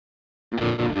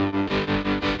Hello,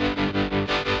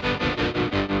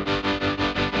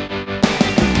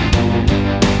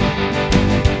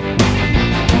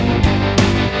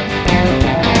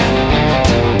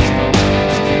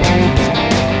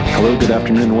 good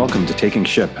afternoon, and welcome to Taking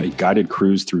Ship, a guided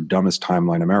cruise through dumbest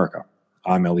timeline America.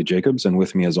 I'm Ellie Jacobs, and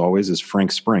with me as always is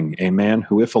Frank Spring, a man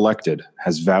who, if elected,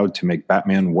 has vowed to make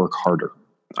Batman work harder.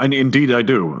 Indeed, I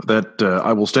do. That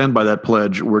I will stand by that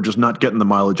pledge. We're just not getting the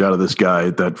mileage out of this guy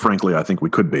that, frankly, I think we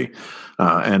could be.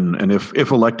 And if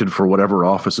elected for whatever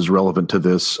office is relevant to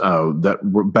this, that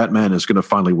Batman is going to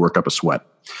finally work up a sweat.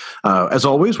 As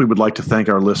always, we would like to thank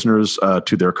our listeners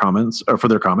for their comments,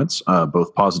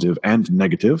 both positive and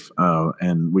negative.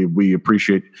 And we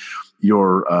appreciate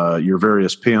your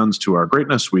various paeans to our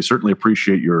greatness. We certainly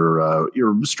appreciate your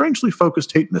strangely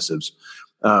focused hate missives.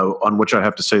 On which I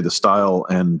have to say the style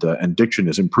and diction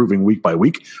is improving week by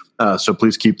week. So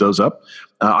please keep those up.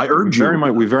 I urge you.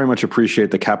 We very much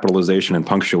appreciate the capitalization and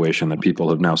punctuation that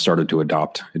people have now started to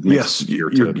adopt. It makes it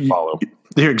easier to follow.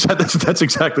 That's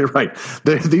exactly right.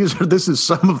 This is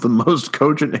some of the most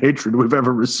cogent hatred we've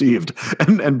ever received,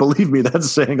 and believe me,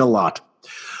 that's saying a lot.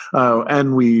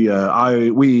 And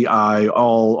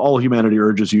all humanity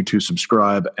urges you to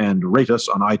subscribe and rate us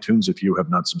on iTunes if you have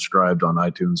not subscribed on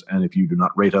iTunes. And if you do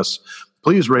not rate us,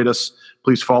 please rate us.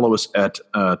 Please follow us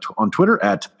on Twitter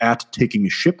at Taking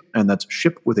Ship, and that's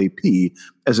ship with a P,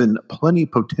 as in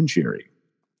plenipotentiary.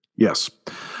 Yes.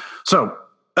 So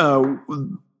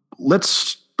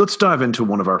let's dive into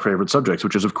one of our favorite subjects,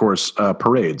 which is, of course,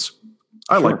 parades.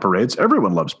 I like parades.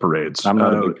 Everyone loves parades. I'm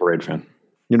not a big parade fan.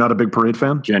 You're not a big parade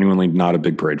fan? Genuinely not a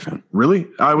big parade fan. Really?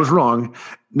 I was wrong.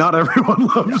 Not everyone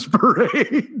loves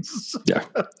parades. Yeah.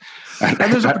 And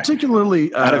there's a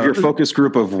particularly out of your focus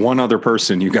group of one other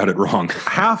person, you got it wrong.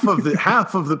 half of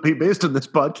the based on this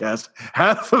podcast,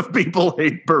 half of people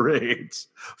hate parades.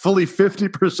 Fully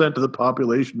 50% of the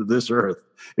population of this earth.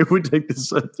 If we take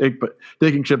this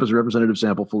taking ship as a representative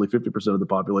sample, fully 50% of the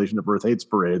population of Earth hates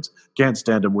parades, can't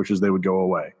stand them, wishes they would go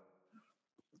away.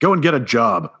 Go and get a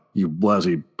job, you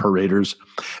lousy paraders.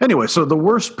 Anyway, so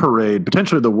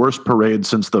potentially the worst parade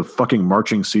since the fucking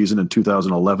marching season in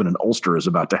 2011 in Ulster is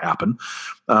about to happen,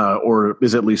 or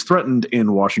is at least threatened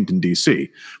in Washington,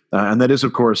 D.C. And that is,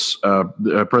 of course,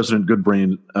 President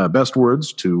Goodbrain best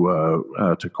words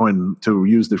to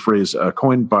use the phrase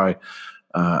coined by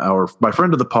my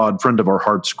friend of the pod, friend of our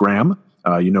hearts, Graham.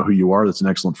 You know who you are. That's an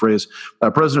excellent phrase.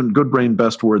 President Goodbrain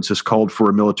best words has called for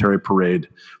a military parade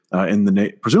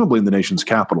presumably in the nation's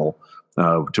capital,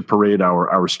 to parade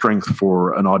our strength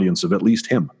for an audience of at least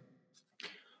him.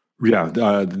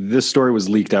 Yeah, this story was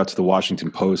leaked out to the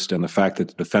Washington Post, and the fact that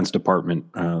the Defense Department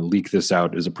leaked this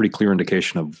out is a pretty clear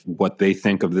indication of what they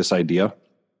think of this idea.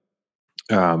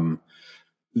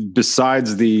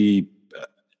 Besides the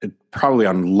probably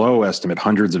on low estimate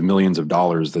hundreds of millions of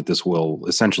dollars that this will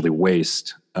essentially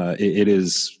waste, it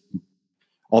is.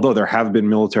 Although there have been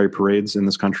military parades in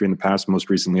this country in the past, most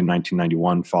recently in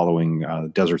 1991, following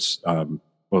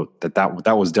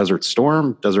that was Desert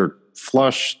Storm, Desert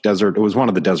Flush, Desert. It was one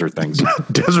of the desert things.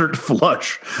 Desert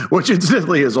Flush, which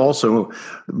incidentally is also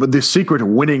the secret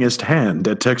winningest hand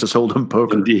at Texas Hold'em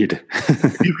poker. Indeed.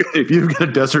 If you've got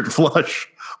a Desert Flush,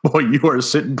 boy, you are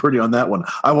sitting pretty on that one.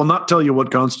 I will not tell you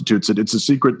what constitutes it. It's a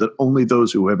secret that only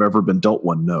those who have ever been dealt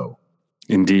one know.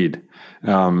 Indeed.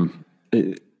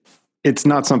 It's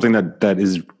not something that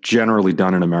is generally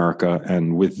done in America.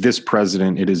 And with this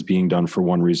president, it is being done for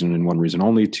one reason and one reason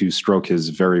only, to stroke his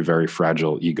very, very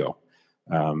fragile ego.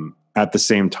 At the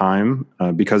same time,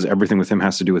 because everything with him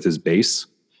has to do with his base,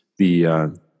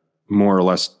 the more or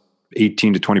less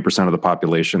 18 to 20% of the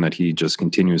population that he just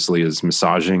continuously is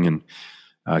massaging and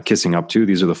kissing up to.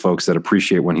 These are the folks that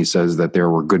appreciate when he says that there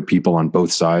were good people on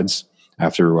both sides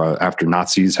after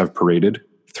Nazis have paraded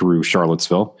through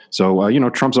Charlottesville. So,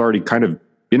 Trump's already kind of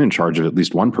been in charge of at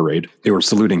least one parade. They were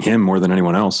saluting him more than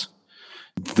anyone else.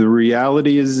 The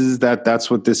reality is that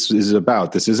that's what this is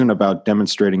about. This isn't about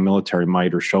demonstrating military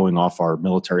might or showing off our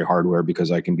military hardware, because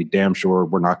I can be damn sure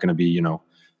we're not going to be,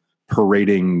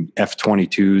 parading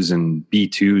F-22s and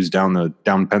B-2s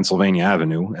down Pennsylvania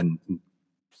Avenue. And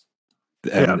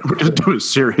we're going to do a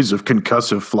series of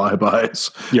concussive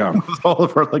flybys. Yeah. With all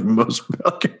of our there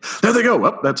they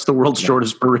go. That's the world's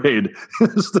shortest parade.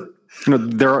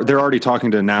 They're already talking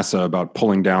to NASA about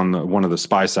pulling down one of the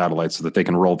spy satellites so that they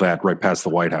can roll that right past the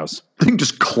White House. The thing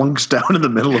just clunks down in the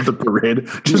middle of the parade.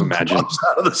 Just imagine? Pops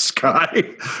out of the sky.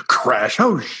 Crash.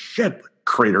 Oh, shit.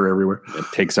 Crater everywhere. It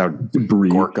takes out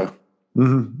debris. Gorka.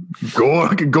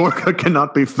 Mm-hmm. Gorka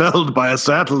cannot be felled by a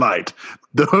satellite.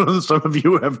 Though some of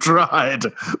you have tried,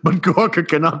 but Gorka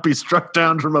cannot be struck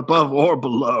down from above or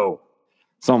below.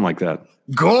 Something like that.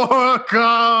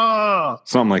 Gorka!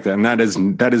 Something like that. And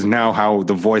that is now how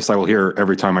the voice I will hear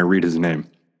every time I read his name.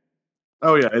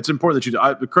 Oh, yeah. It's important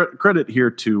that you credit here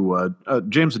to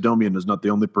James Adomian is not the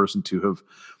only person to have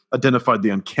identified the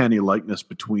uncanny likeness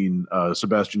between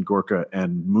Sebastian Gorka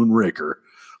and Moonraker.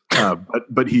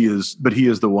 But he is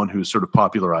the one who's sort of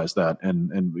popularized that,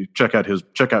 and we check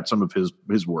out some of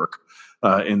his work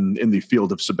in the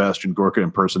field of Sebastian Gorka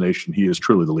impersonation. He is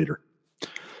truly the leader.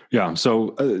 Yeah.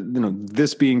 So,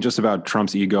 this being just about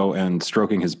Trump's ego and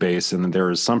stroking his base, and there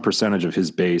is some percentage of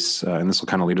his base, and this will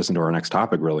kind of lead us into our next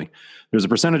topic, really. There's a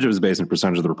percentage of his base and a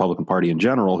percentage of the Republican Party in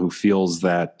general who feels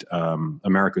that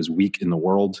America is weak in the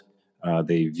world.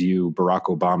 They view Barack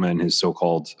Obama and his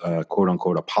so-called quote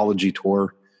unquote apology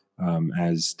tour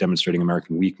as demonstrating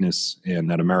American weakness,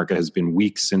 and that America has been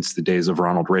weak since the days of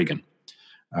Ronald Reagan.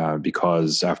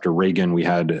 Because after Reagan, we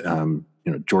had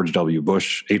George W.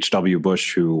 Bush, H.W.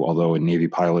 Bush, who, although a Navy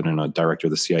pilot and a director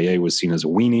of the CIA, was seen as a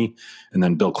weenie, and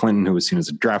then Bill Clinton, who was seen as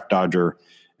a draft dodger,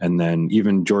 and then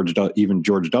even George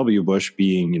W. Bush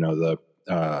being,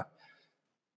 the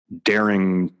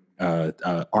daring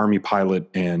Army pilot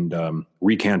and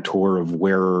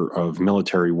recantor of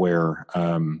military wear.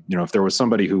 If there was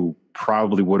somebody who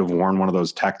probably would have worn one of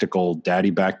those tactical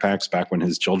daddy backpacks back when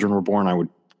his children were born, I would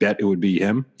bet it would be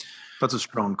him. That's a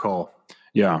strong call.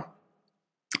 Yeah.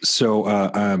 So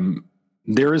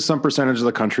there is some percentage of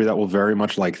the country that will very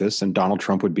much like this, and Donald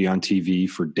Trump would be on TV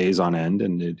for days on end,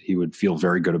 and he would feel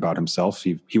very good about himself.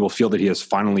 He will feel that he has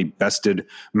finally bested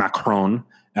Macron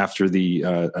after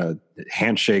the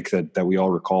handshake that we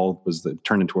all recall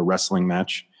turned into a wrestling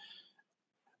match.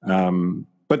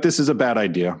 But this is a bad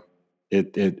idea.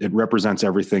 It represents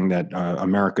everything that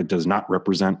America does not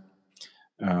represent.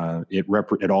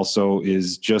 It also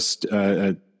is just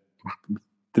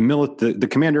the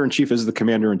commander-in-chief is the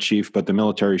commander-in-chief, but the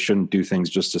military shouldn't do things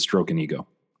just to stroke an ego.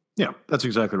 Yeah, that's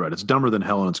exactly right. It's dumber than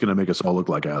hell, and it's going to make us all look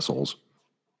like assholes.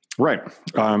 Right.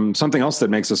 Something else that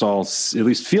makes us all at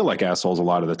least feel like assholes a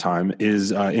lot of the time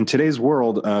is in today's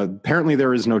world, apparently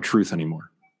there is no truth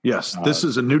anymore. Yes, this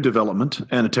is a new development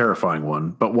and a terrifying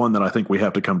one, but one that I think we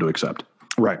have to come to accept.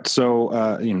 Right.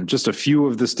 So, just a few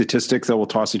of the statistics that we'll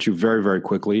toss at you very, very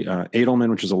quickly. Edelman,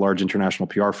 which is a large international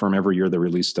PR firm, every year they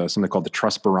released something called the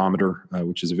Trust Barometer,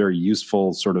 which is a very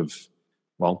useful sort of,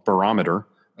 barometer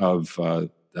of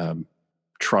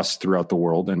trust throughout the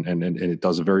world. And it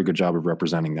does a very good job of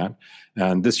representing that.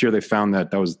 And this year they found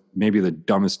that was maybe the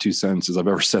dumbest two sentences I've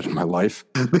ever said in my life.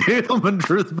 The Edelman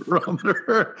Truth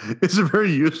Barometer is a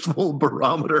very useful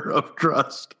barometer of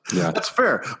trust. Yeah. That's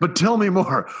fair. But tell me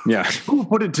more. Yeah. Who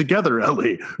put it together,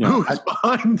 Ellie? Yeah. Who's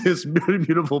behind this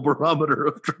beautiful barometer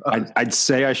of trust? I'd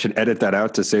say I should edit that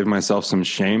out to save myself some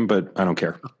shame, but I don't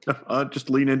care. Just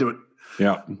lean into it.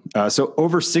 Yeah. So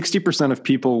over 60% of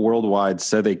people worldwide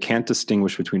said they can't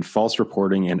distinguish between false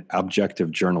reporting and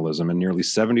objective journalism, and nearly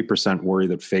 70% worry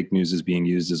that fake news is being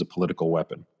used as a political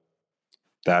weapon.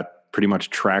 That pretty much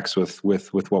tracks with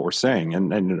what we're saying.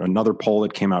 And another poll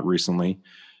that came out recently,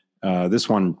 this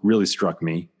one really struck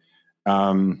me.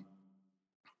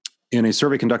 In a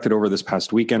survey conducted over this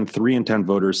past weekend, 3 in 10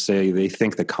 voters say they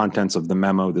think the contents of the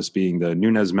memo, this being the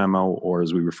Nunes memo, or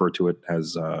as we refer to it,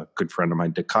 as a good friend of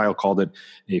mine, Dick Kyle, called it,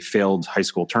 a failed high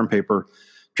school term paper,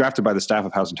 drafted by the staff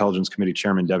of House Intelligence Committee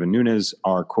Chairman Devin Nunes,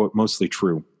 are, quote, mostly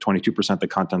true. 22% the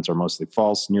contents are mostly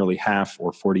false. Nearly half,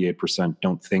 or 48%,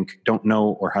 don't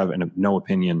know, or have no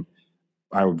opinion.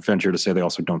 I would venture to say they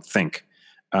also don't think.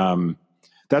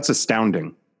 That's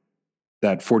astounding.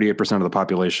 That 48% of the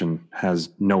population has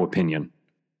no opinion.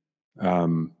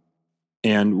 And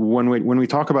when we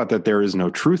talk about that there is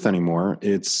no truth anymore,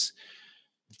 it's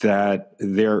that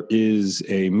there is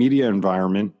a media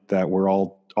environment that we're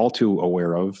all too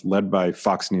aware of, led by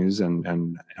Fox News and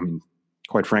I mean,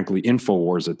 quite frankly,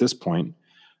 InfoWars at this point,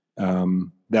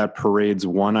 that parades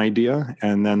one idea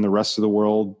and then the rest of the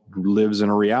world lives in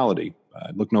a reality.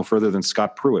 Look no further than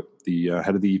Scott Pruitt, the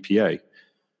head of the EPA,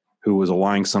 who was a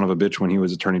lying son of a bitch when he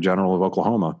was Attorney General of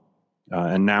Oklahoma.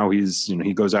 And now he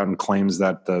goes out and claims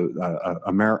that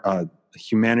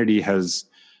humanity has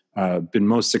been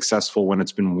most successful when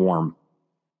it's been warm.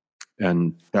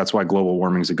 And that's why global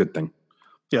warming is a good thing.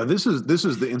 Yeah, this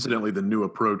is incidentally the new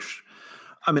approach.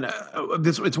 I mean,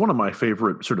 it's one of my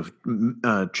favorite sort of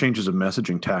changes of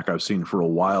messaging tack I've seen for a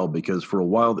while, because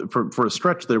for a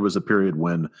stretch, there was a period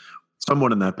when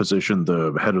someone in that position,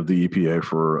 the head of the EPA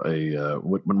for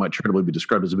what might charitably be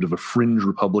described as a bit of a fringe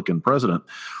Republican president,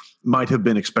 might have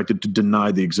been expected to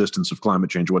deny the existence of climate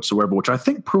change whatsoever, which I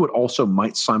think Pruitt also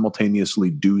might simultaneously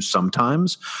do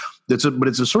sometimes. But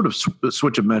it's a sort of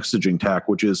switch of messaging tack,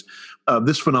 which is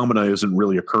this phenomena isn't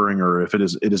really occurring, or if it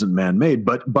is, it isn't man-made.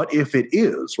 But if it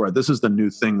is, right, this is the new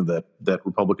thing that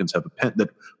Republicans have that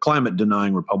climate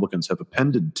denying Republicans have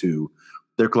appended to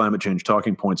their climate change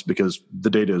talking points, because the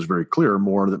data is very clear.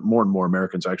 More and more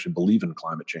Americans actually believe in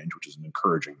climate change, which is an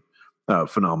encouraging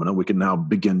phenomena. We can now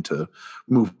begin to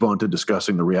move on to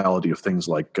discussing the reality of things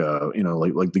like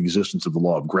like the existence of the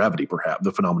law of gravity, perhaps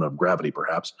the phenomena of gravity,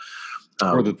 perhaps.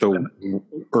 Or that the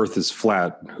Earth is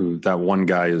flat. That one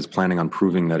guy is planning on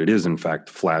proving that it is in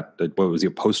fact flat. What was he,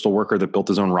 a postal worker that built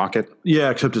his own rocket? Yeah,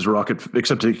 except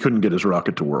he couldn't get his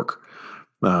rocket to work,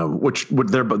 which would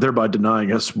thereby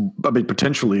denying us,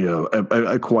 potentially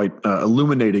a quite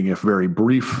illuminating, if very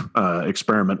brief,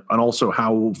 experiment. And also,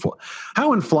 how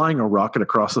in flying a rocket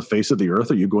across the face of the Earth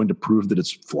are you going to prove that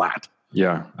it's flat?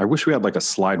 Yeah, I wish we had like a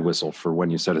slide whistle for when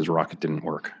you said his rocket didn't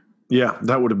work. Yeah,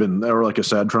 that would have been, or like a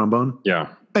sad trombone. Yeah.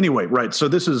 Anyway, right. So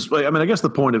this is, I guess the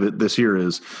point of it this year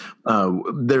is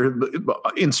there,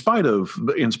 in spite of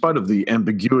the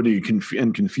ambiguity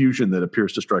and confusion that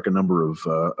appears to strike a number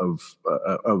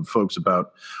of folks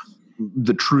about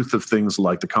the truth of things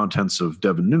like the contents of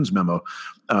Devin Nunes' memo,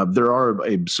 there are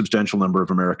a substantial number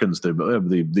of Americans.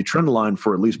 The trend line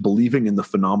for at least believing in the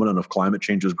phenomenon of climate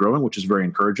change is growing, which is very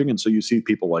encouraging. And so you see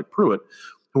people like Pruitt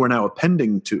who are now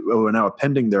appending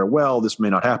their, well, this may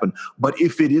not happen, but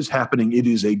if it is happening, it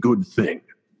is a good thing,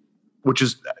 which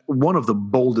is one of the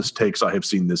boldest takes I have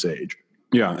seen this age.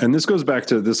 Yeah, and this goes back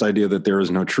to this idea that there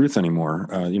is no truth anymore.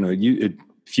 A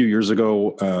few years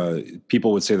ago,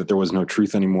 people would say that there was no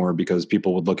truth anymore because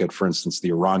people would look at, for instance, the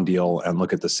Iran deal and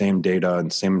look at the same data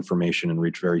and same information and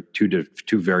reach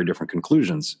two very different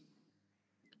conclusions.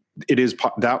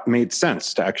 That made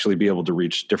sense to actually be able to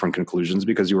reach different conclusions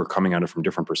because you were coming at it from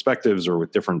different perspectives or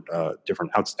with different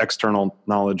external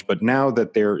knowledge. But now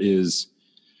that there is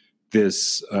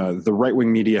this, the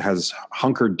right-wing media has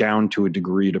hunkered down to a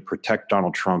degree to protect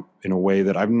Donald Trump in a way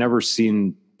that I've never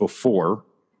seen before.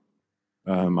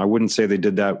 I wouldn't say they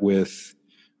did that with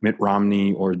Mitt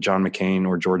Romney or John McCain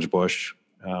or George Bush.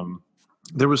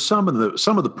 There was some of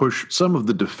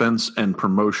the defense and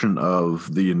promotion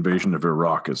of the invasion of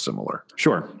Iraq is similar.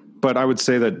 Sure. But I would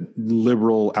say that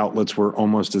liberal outlets were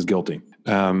almost as guilty.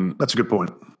 That's a good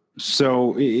point.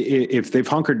 So if they've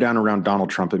hunkered down around Donald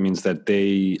Trump, it means that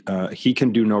he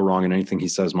can do no wrong and anything he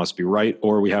says must be right,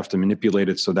 or we have to manipulate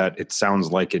it so that it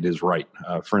sounds like it is right.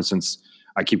 For instance,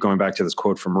 I keep going back to this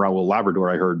quote from Raul Labrador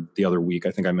I heard the other week.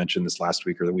 I think I mentioned this last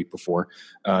week or the week before.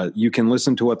 You can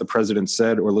listen to what the president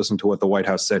said or listen to what the White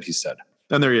House said he said.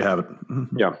 And there you have it.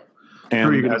 Yeah.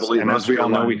 And as we all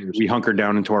know, we hunker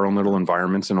down into our own little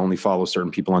environments and only follow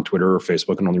certain people on Twitter or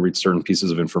Facebook and only read certain pieces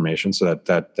of information so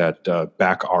that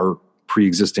back our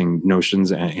pre-existing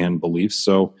notions and beliefs.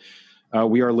 So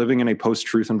we are living in a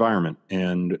post-truth environment,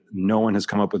 and no one has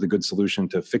come up with a good solution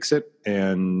to fix it.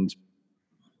 And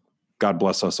God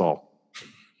bless us all.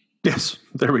 Yes,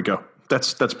 there we go.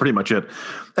 That's pretty much it.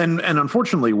 And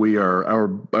unfortunately, we are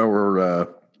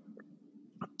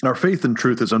our faith in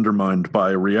truth is undermined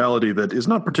by a reality that is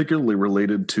not particularly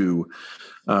related to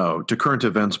current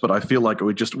events, but I feel like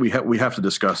we have to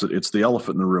discuss it. It's the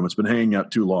elephant in the room. It's been hanging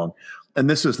out too long. And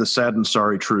this is the sad and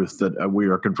sorry truth that we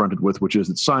are confronted with, which is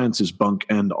that science is bunk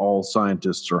and all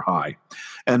scientists are high.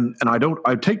 And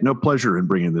I take no pleasure in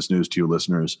bringing this news to you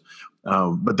listeners.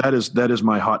 But that is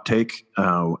my hot take.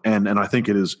 And I think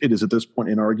it is at this point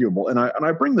inarguable. And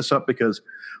I bring this up because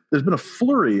there's been a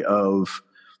flurry of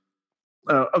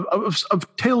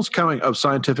tales coming of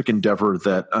scientific endeavor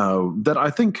that I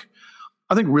think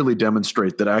really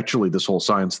demonstrate that actually this whole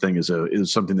science thing is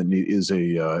something that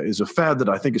is a fad that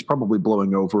I think is probably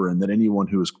blowing over, and that anyone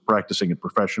who is practicing it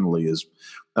professionally is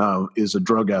a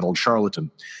drug-addled charlatan.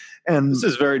 And this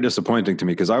is very disappointing to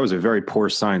me because I was a very poor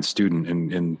science student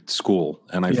in school.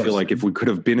 And I feel like if we could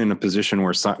have been in a position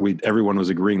where everyone was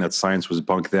agreeing that science was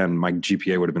bunk, then my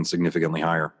GPA would have been significantly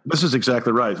higher. This is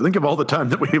exactly right. Think of all the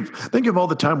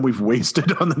time we've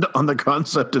wasted on the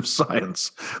concept of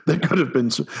science that could have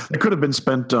been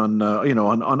spent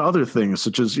on other things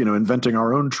such as inventing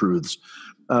our own truths.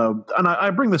 And I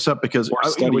bring this up because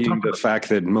studying the fact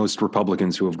that most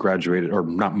Republicans who have graduated, or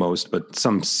not most, but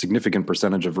some significant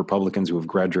percentage of Republicans who have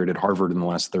graduated Harvard in the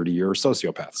last 30 years are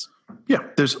sociopaths. Yeah,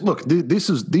 this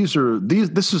is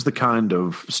the kind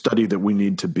of study that we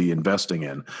need to be investing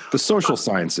in. The social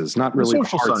sciences, not really the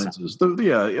social sciences.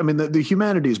 The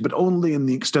humanities, but only in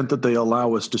the extent that they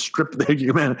allow us to strip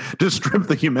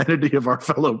the humanity of our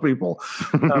fellow people.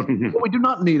 What we do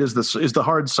not need is the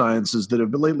hard sciences that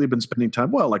have lately been spending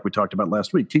time, well, like we talked about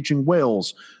last week, teaching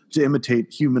whales to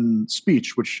imitate human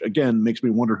speech, which again makes me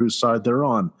wonder whose side they're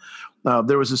on.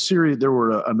 There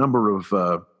were a number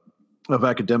of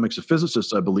academics, of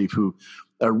physicists, I believe, who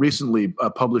recently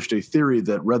published a theory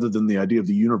that rather than the idea of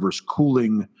the universe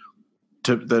cooling,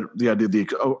 the idea of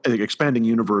the expanding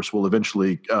universe will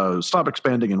eventually stop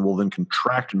expanding and will then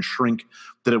contract and shrink,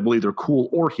 that it will either cool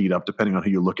or heat up, depending on who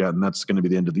you look at, and that's going to be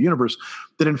the end of the universe,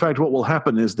 that in fact what will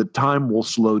happen is that time will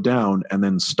slow down and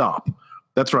then stop.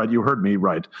 That's right, you heard me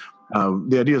right.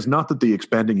 The idea is not that the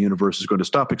expanding universe is going to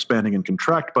stop expanding and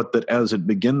contract, but that as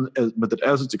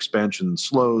its expansion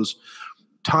slows,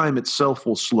 time itself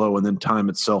will slow, and then time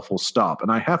itself will stop.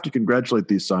 And I have to congratulate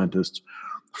these scientists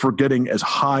for getting as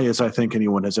high as I think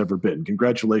anyone has ever been.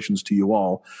 Congratulations to you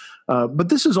all. But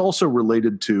this is also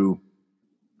related to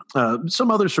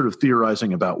some other sort of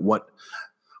theorizing about what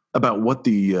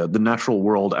the natural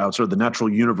world outside, the natural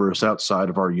universe outside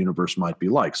of our universe might be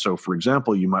like. So, for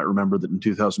example, you might remember that in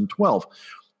 2012,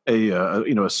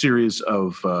 a series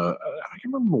of I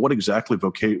can't remember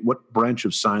what branch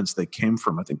of science they came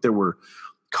from. I think there were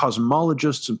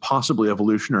cosmologists and possibly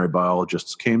evolutionary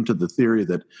biologists came to the theory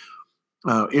that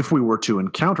if we were to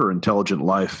encounter intelligent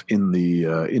life in the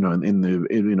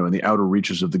outer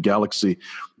reaches of the galaxy,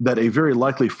 that a very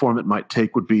likely form it might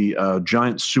take would be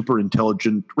giant super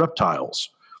intelligent reptiles.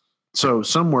 So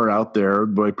somewhere out there,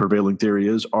 the prevailing theory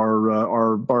is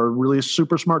are really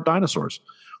super smart dinosaurs.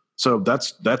 So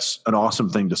that's an awesome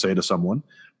thing to say to someone,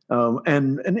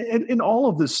 and all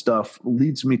of this stuff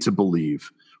leads me to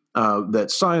believe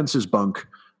that science is bunk.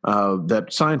 That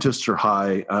scientists are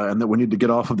high, and that we need to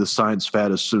get off of this science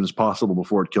fad as soon as possible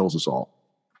before it kills us all.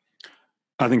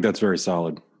 I think that's very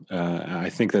solid. I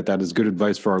think that is good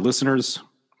advice for our listeners,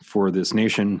 for this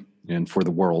nation, and for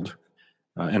the world,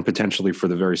 and potentially for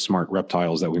the very smart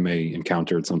reptiles that we may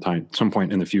encounter at some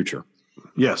point in the future.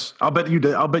 Yes, I'll bet you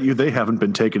they haven't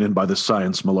been taken in by the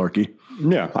science malarkey.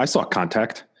 Yeah, I saw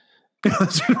Contact.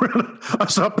 I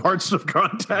saw parts of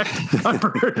Contact. I'm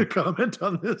prepared to comment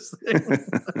on this thing.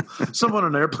 Someone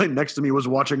on an airplane next to me was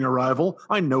watching Arrival.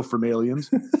 I know from Aliens.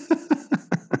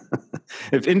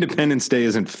 If Independence Day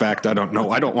isn't fact, I don't know.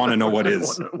 I don't want to know what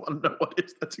is. I want to know what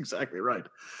is. That's exactly right.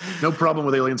 No problem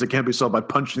with aliens. It can't be solved by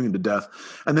punching them to death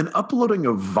and then uploading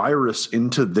a virus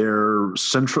into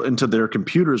their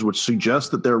computers, which suggests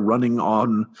that they're running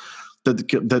on that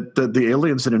the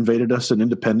aliens that invaded us in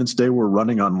Independence Day were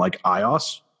running on like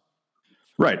iOS.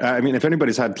 Right. I mean, if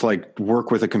anybody's had to like work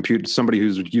with a computer, somebody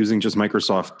who's using just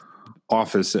Microsoft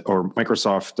Office or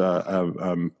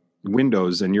Microsoft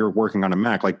Windows, and you're working on a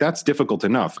Mac, like that's difficult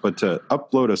enough. But to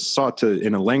upload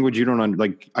in a language you don't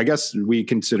I guess we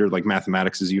consider like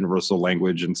mathematics as a universal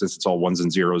language, and since it's all ones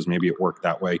and zeros, maybe it worked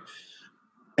that way.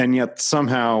 And yet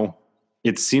somehow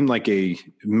it seemed like a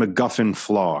MacGuffin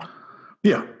flaw.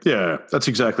 Yeah, that's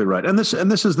exactly right. And this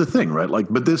is the thing, right? Like,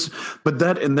 but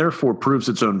that and therefore proves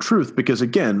its own truth, because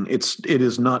again, it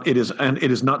is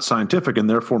not scientific, and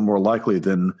therefore more likely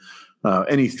than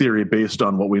any theory based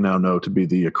on what we now know to be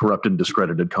the corrupt and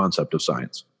discredited concept of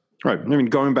science. Right. I mean,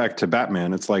 going back to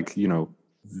Batman, it's like, it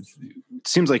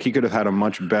seems like he could have had a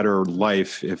much better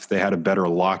life if they had a better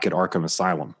lock at Arkham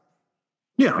Asylum.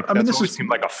 Yeah, like, I mean, this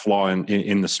seemed like a flaw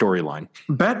in the storyline.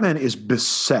 Batman is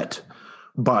beset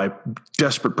by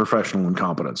desperate professional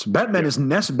incompetence. Batman is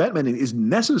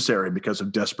necessary because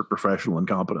of desperate professional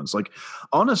incompetence. Like,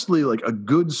 honestly, like a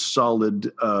good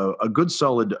solid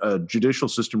judicial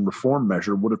system reform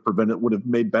measure would have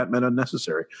made Batman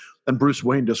unnecessary, and Bruce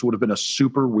Wayne just would have been a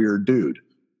super weird dude.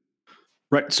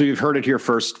 Right. So you've heard it here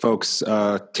first, folks.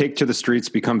 Take to the streets,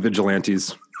 become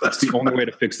vigilantes. That's the only way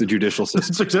to fix the judicial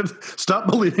system. Stop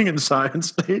believing in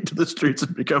science. Take to the streets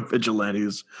and become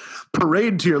vigilantes.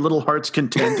 Parade to your little heart's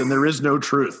content, and there is no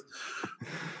truth.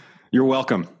 You're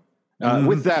welcome.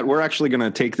 With that, we're actually going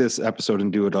to take this episode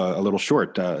and do it a little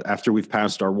short. After we've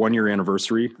passed our 1-year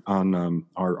anniversary on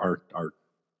our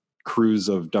cruise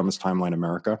of Dumbest Timeline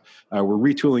America, we're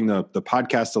retooling the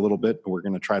podcast a little bit. We're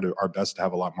going to try our best to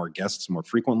have a lot more guests more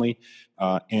frequently.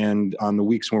 And on the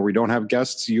weeks where we don't have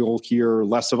guests, you'll hear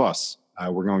less of us.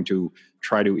 We're going to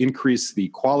try to increase the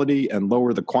quality and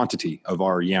lower the quantity of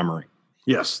our yammering.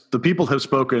 Yes, the people have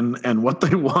spoken, and what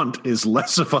they want is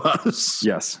less of us.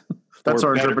 Yes. That's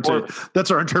our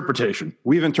interpretation.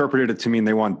 We've interpreted it to mean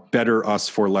they want better us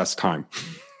for less time.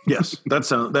 Yes,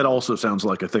 that also sounds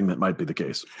like a thing that might be the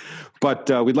case. But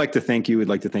we'd like to thank you. We'd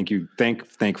like to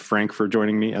thank Frank for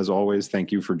joining me as always.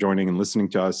 Thank you for joining and listening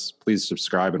to us. Please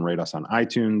subscribe and rate us on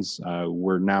iTunes.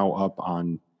 We're now up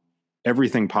on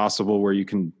everything possible where you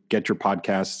can get your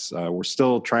podcasts. We're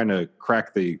still trying to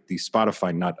crack the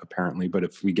Spotify nut apparently, but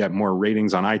if we get more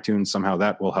ratings on iTunes, somehow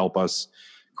that will help us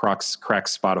crack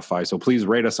Spotify. So please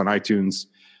rate us on iTunes.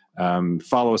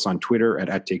 Follow us on Twitter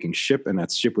at Taking Ship, and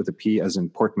that's ship with a P as in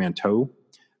portmanteau.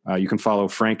 You can follow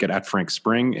Frank at Frank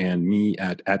Spring and me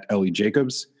at Ellie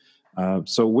Jacobs.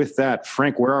 So with that,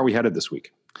 Frank, where are we headed this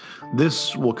week?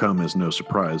 This will come as no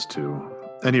surprise to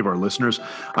any of our listeners.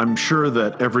 I'm sure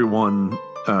that everyone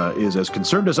is as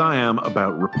concerned as I am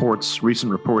about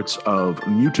recent reports of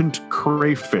mutant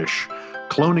crayfish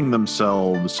cloning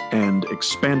themselves and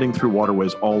expanding their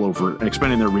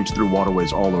reach through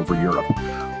waterways all over Europe.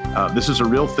 This is a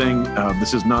real thing.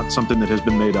 This is not something that has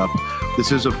been made up.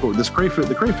 This is, of course,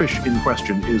 the crayfish in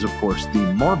question is, of course,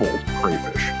 the marbled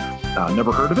crayfish.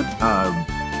 Never heard of it?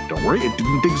 Don't worry, it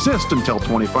didn't exist until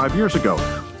 25 years ago,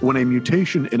 when a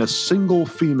mutation in a single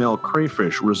female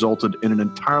crayfish resulted in an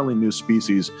entirely new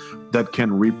species that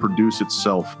can reproduce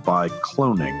itself by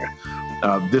cloning.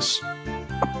 This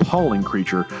appalling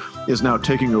creature is now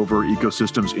taking over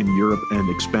ecosystems in Europe and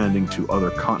expanding to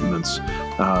other continents.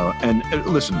 And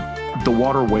listen, the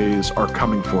waterways are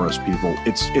coming for us, people.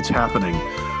 It's happening.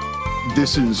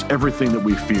 This is everything that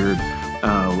we feared.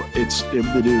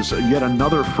 It is yet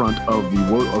another front of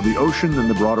the ocean and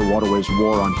the broader waterways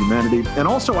war on humanity. And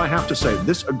also, I have to say,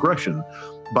 this aggression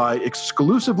by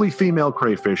exclusively female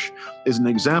crayfish is an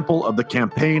example of the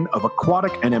campaign of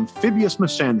aquatic and amphibious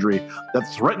misandry that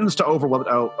threatens to overwhelm.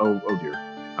 Oh dear.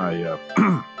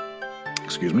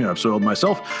 Excuse me, I've soiled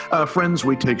myself. Friends,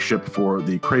 we take ship for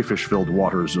the crayfish-filled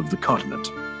waters of the continent.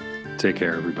 Take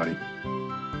care, everybody.